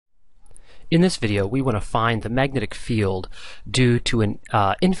In this video, we want to find the magnetic field due to an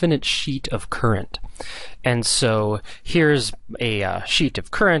infinite sheet of current. And so here's a sheet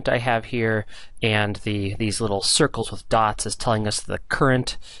of current I have here, and these little circles with dots is telling us the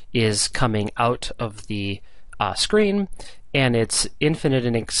current is coming out of the screen, and it's infinite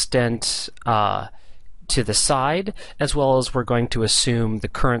in extent to the side, as well as we're going to assume the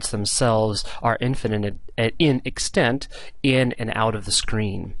currents themselves are infinite in extent in and out of the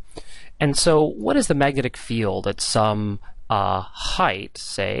screen. And so what is the magnetic field at some height,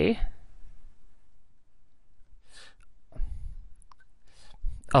 say,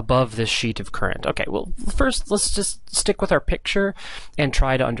 above this sheet of current? Okay, well, first let's just stick with our picture and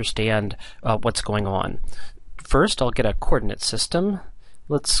try to understand what's going on. First, I'll get a coordinate system.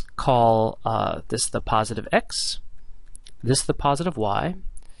 Let's call this the positive x, this the positive y,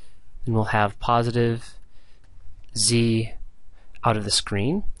 and we'll have positive z out of the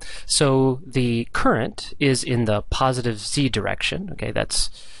screen. So the current is in the positive z direction. Okay, that's,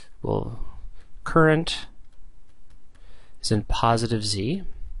 well, current is in positive z.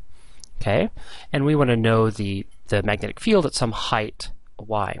 Okay, and we want to know the magnetic field at some height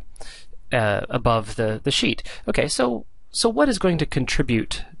y above the sheet. Okay, so what is going to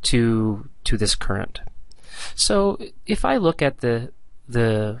contribute to this current? So if I look at the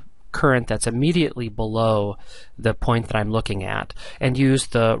current that's immediately below the point that I'm looking at and use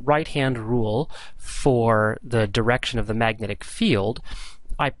the right-hand rule for the direction of the magnetic field,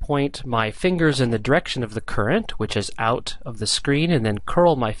 I point my fingers in the direction of the current, which is out of the screen, and then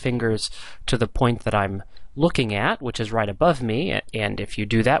curl my fingers to the point that I'm looking at, which is right above me. And if you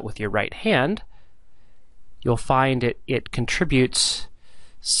do that with your right hand, you'll find it contributes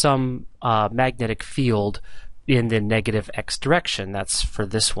some magnetic field in the negative x direction. That's for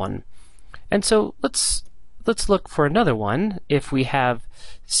this one. And so let's look for another one. If we have,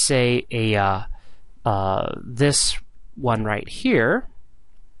 say, this one right here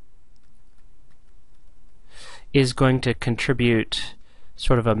is going to contribute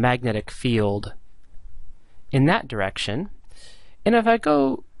sort of a magnetic field in that direction. And if I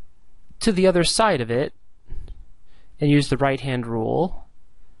go to the other side of it and use the right-hand rule,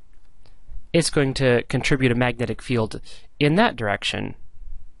 it's going to contribute a magnetic field in that direction.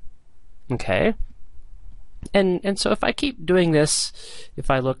 Okay, and so if I keep doing this,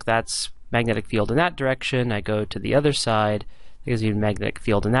 if I look, that's magnetic field in that direction, I go to the other side, there's even magnetic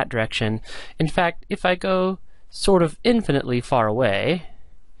field in that direction. In fact, if I go sort of infinitely far away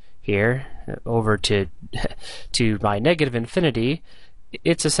here, over to my negative infinity,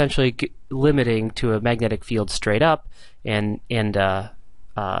 it's essentially limiting to a magnetic field straight up, and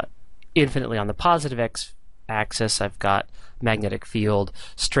infinitely on the positive x-axis I've got magnetic field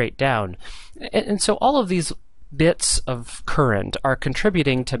straight down. And so all of these bits of current are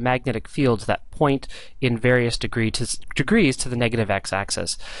contributing to magnetic fields that point in various degrees to the negative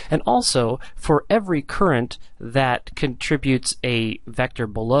x-axis. And also, for every current that contributes a vector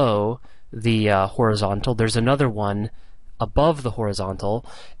below the horizontal, there's another one above the horizontal,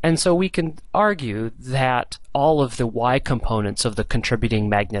 and so we can argue that all of the y components of the contributing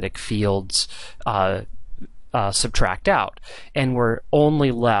magnetic fields subtract out, and we're only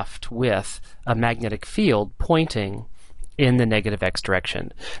left with a magnetic field pointing in the negative x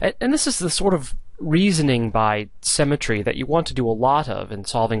direction. And this is the sort of reasoning by symmetry that you want to do a lot of in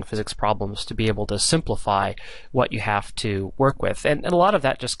solving physics problems, to be able to simplify what you have to work with. And a lot of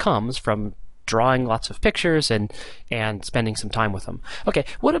that just comes from drawing lots of pictures and spending some time with them. Okay,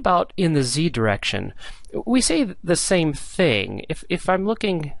 what about in the z direction? We say the same thing. If I'm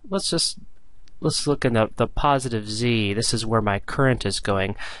looking, let's look in the positive z. This is where my current is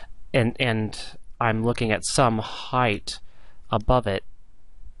going, and I'm looking at some height above it.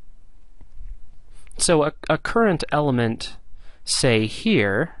 So a current element, say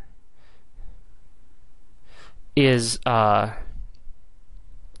here, is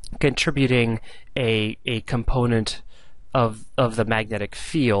contributing a component of the magnetic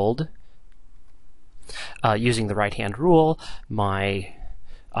field. Using the right-hand rule, my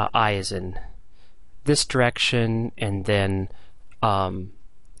I is in this direction, and then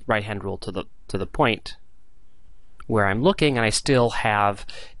right-hand rule to the point where I'm looking, and I still have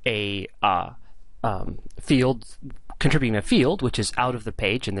a field contributing a field which is out of the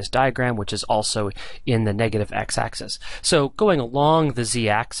page in this diagram, which is also in the negative x-axis. So going along the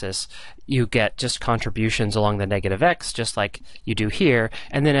z-axis, you get just contributions along the negative x, just like you do here,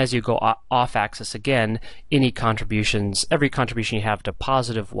 and then as you go off-axis again, every contribution you have to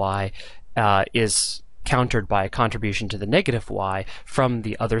positive y is countered by a contribution to the negative y from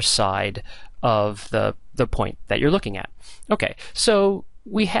the other side of the point that you're looking at. Okay, so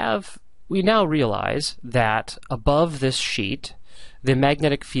we have we now realize that above this sheet, the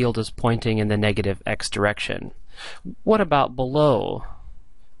magnetic field is pointing in the negative x direction. What about below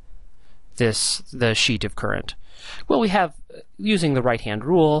the sheet of current? Well, we have, using the right-hand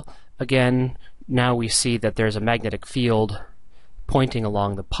rule, again, now we see that there's a magnetic field pointing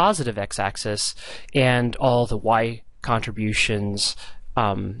along the positive x-axis, and all the y contributions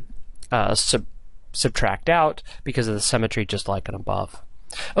subtract out because of the symmetry, just like and above.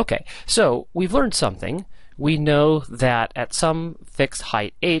 Okay, so we've learned something. We know that at some fixed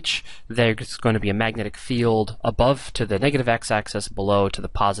height h, there's going to be a magnetic field above to the negative x-axis, below to the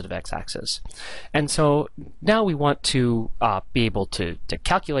positive x-axis. And so now we want to be able to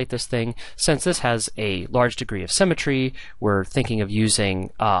calculate this thing. Since this has a large degree of symmetry, we're thinking of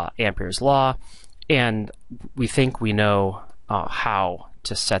using Ampere's law, and we think we know how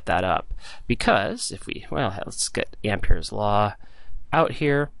to set that up. Because if we, well, let's get Ampere's law out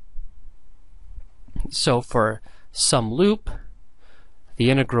here. So for some loop,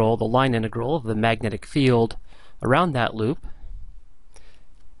 the line integral of the magnetic field around that loop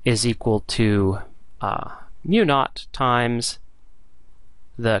is equal to mu naught times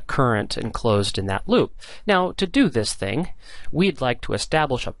the current enclosed in that loop. Now, to do this thing, we'd like to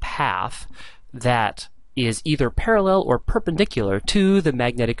establish a path that is either parallel or perpendicular to the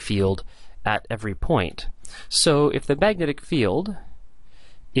magnetic field at every point. So if the magnetic field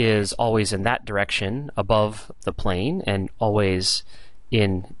is always in that direction above the plane and always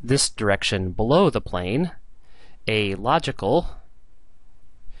in this direction below the plane, a logical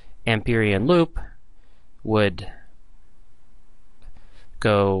Amperian loop would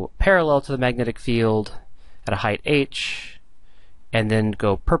go parallel to the magnetic field at a height h and then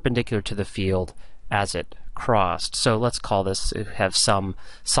go perpendicular to the field as it crossed. So let's call this, have some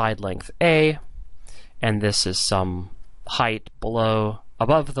side length a, and this is some height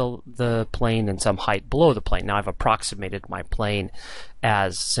above the plane and some height below the plane. Now I've approximated my plane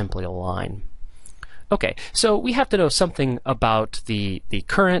as simply a line. Okay, so we have to know something about the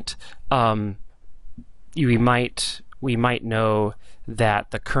current. We might know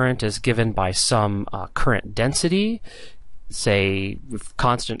that the current is given by some current density, say with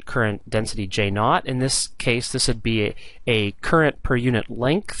constant current density J naught. In this case, this would be a current per unit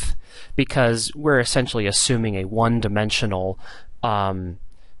length, because we're essentially assuming a one-dimensional well,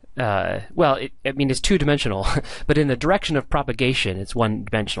 it's two-dimensional, but in the direction of propagation, it's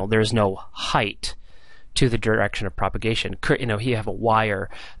one-dimensional. There's no height to the direction of propagation. You have a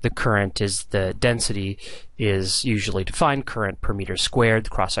wire, the current is, the density is usually defined, current per meter squared, the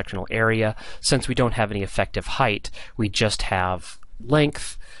cross-sectional area. Since we don't have any effective height, we just have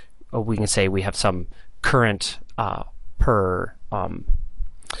length. We can say we have some current per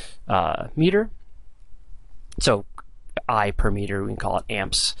meter. So I per meter, we can call it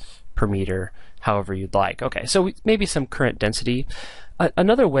amps per meter, however you'd like. Okay, so maybe some current density.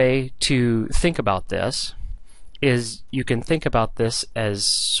 Another way to think about this is you can think about this as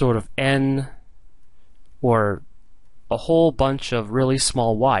sort of n, or a whole bunch of really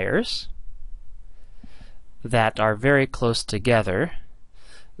small wires that are very close together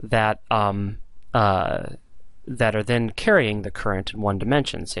that are then carrying the current in one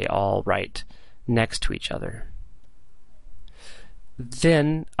dimension, say all right next to each other.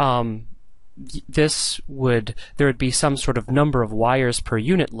 Then there would be some sort of number of wires per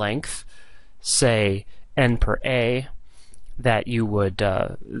unit length, say n per a, that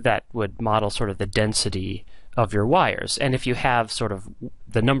would model sort of the density of your wires. And if you have sort of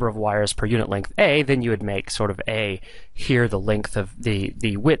the number of wires per unit length a, then you would make sort of a here the length of the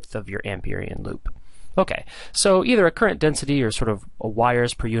width of your Amperian loop. Okay, so either a current density or sort of a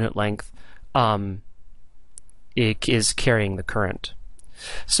wires per unit length it is carrying the current.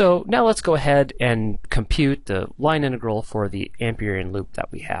 So now let's go ahead and compute the line integral for the Amperian loop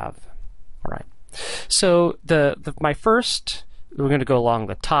that we have. All right. So we're going to go along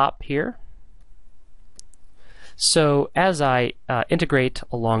the top here. So as I integrate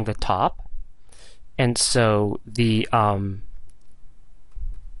along the top, and so you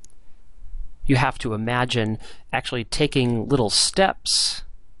have to imagine actually taking little steps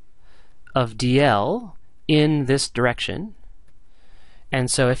of dl in this direction. And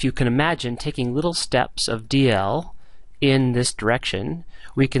so if you can imagine taking little steps of dl in this direction,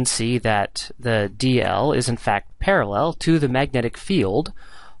 we can see that the dl is in fact parallel to the magnetic field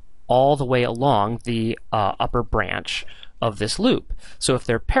all the way along the upper branch of this loop. So if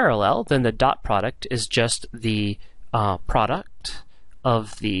they're parallel, then the dot product is just the product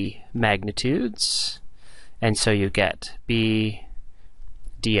of the magnitudes, and so you get b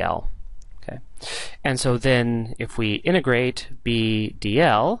dl. Okay, and so then if we integrate b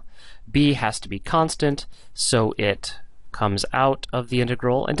dl, B has to be constant, so it comes out of the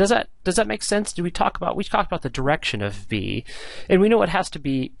integral. And does that make sense? We talked about the direction of B, and we know it has to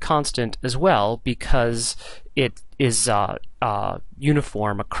be constant as well because it is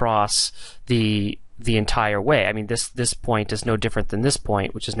uniform across the entire way. I mean, this point is no different than this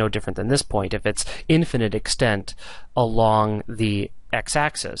point, which is no different than this point if it's infinite extent along the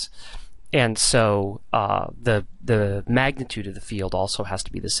x-axis. And so the magnitude of the field also has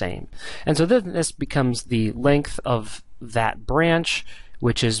to be the same. And so then this becomes the length of that branch,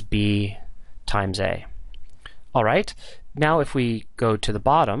 which is B times A. All right, now if we go to the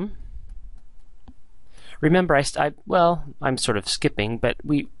bottom, remember I'm sort of skipping, but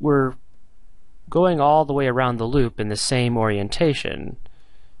we're going all the way around the loop in the same orientation.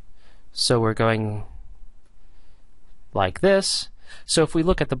 So we're going like this. So if we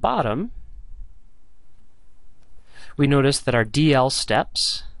look at the bottom, we notice that our dl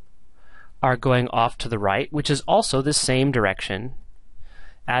steps are going off to the right, which is also the same direction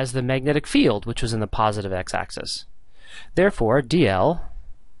as the magnetic field, which was in the positive x-axis. Therefore, dl,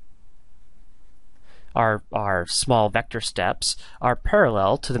 our small vector steps, are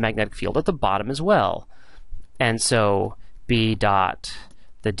parallel to the magnetic field at the bottom as well. And so B dot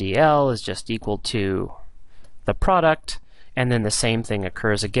the dl is just equal to the product, and then the same thing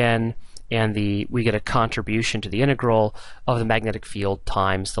occurs again, and we get a contribution to the integral of the magnetic field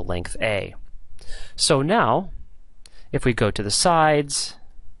times the length A. So now, if we go to the sides,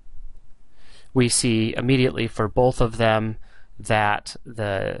 we see immediately for both of them that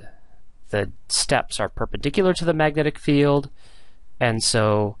the steps are perpendicular to the magnetic field, and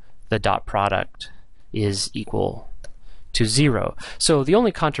so the dot product is equal to 0. So the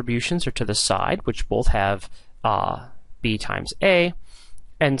only contributions are to the side, which both have B times A,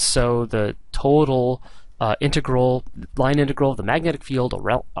 and so the total line integral of the magnetic field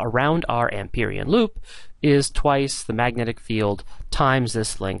around our Amperian loop is twice the magnetic field times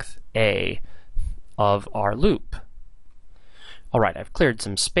this length A of our loop. All right, I've cleared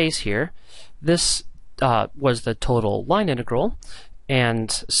some space here. This was the total line integral,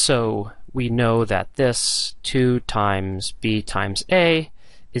 and so we know that this 2 times B times A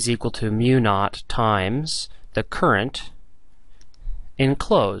is equal to mu naught times the current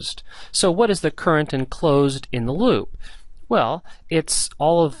enclosed. So what is the current enclosed in the loop? Well, it's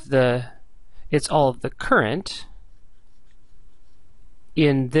all of the current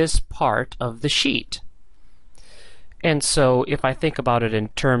in this part of the sheet. And so if I think about it in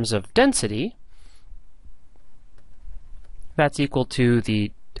terms of density, that's equal to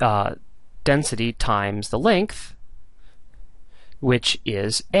the density times the length, which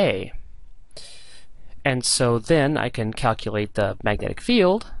is A. And so then I can calculate the magnetic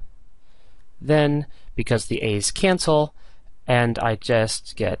field, then because the A's cancel, and I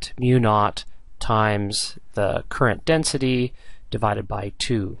just get mu naught times the current density divided by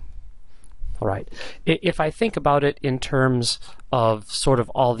 2. All right. If I think about it in terms of sort of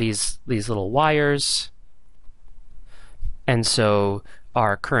all these little wires, and so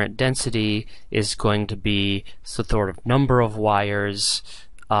our current density is going to be sort of number of wires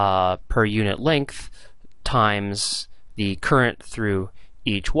per unit length times the current through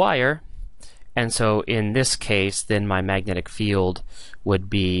each wire. And so in this case, then my magnetic field would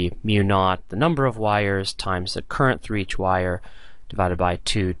be mu naught, the number of wires, times the current through each wire, divided by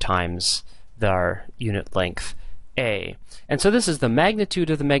 2 times our unit length A. And so this is the magnitude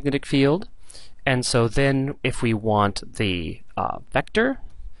of the magnetic field. And so then if we want the vector,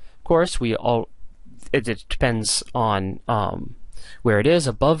 of course, it depends on where it is.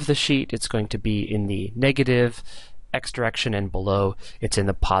 Above the sheet, it's going to be in the negative x direction, and below, it's in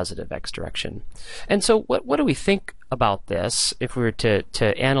the positive x direction. And so what do we think about this if we were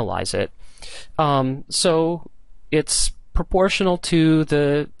to analyze it? So it's proportional to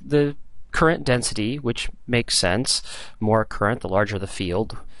the current density, which makes sense. More current, the larger the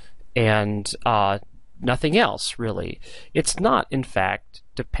field, and nothing else, really. It's not, in fact,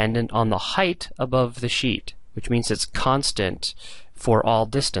 dependent on the height above the sheet, which means it's constant for all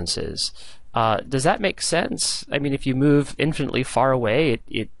distances. Does that make sense? I mean, if you move infinitely far away,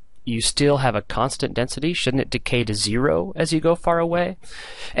 you still have a constant density. Shouldn't it decay to 0 as you go far away?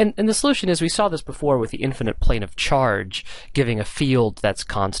 And the solution is, we saw this before with the infinite plane of charge giving a field that's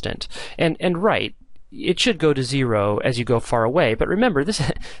constant. And right, it should go to 0 as you go far away. But remember,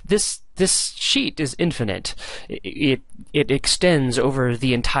 this sheet is infinite. It extends over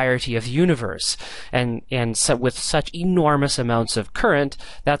the entirety of the universe, and so with such enormous amounts of current,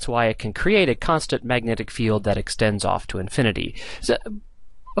 that's why it can create a constant magnetic field that extends off to infinity. So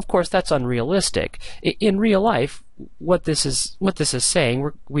of course, that's unrealistic. In real life, what this is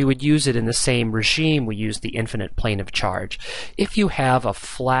saying, we would use it in the same regime we use the infinite plane of charge. If you have a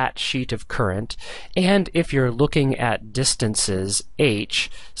flat sheet of current, and if you're looking at distances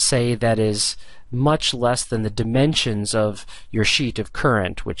h, say that is much less than the dimensions of your sheet of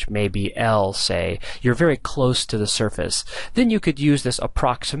current, which may be L, say, you're very close to the surface, then you could use this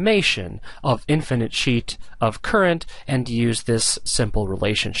approximation of infinite sheet of current and use this simple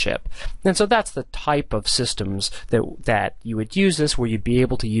relationship. And so that's the type of systems that you would use this, where you'd be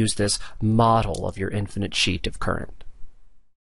able to use this model of your infinite sheet of current.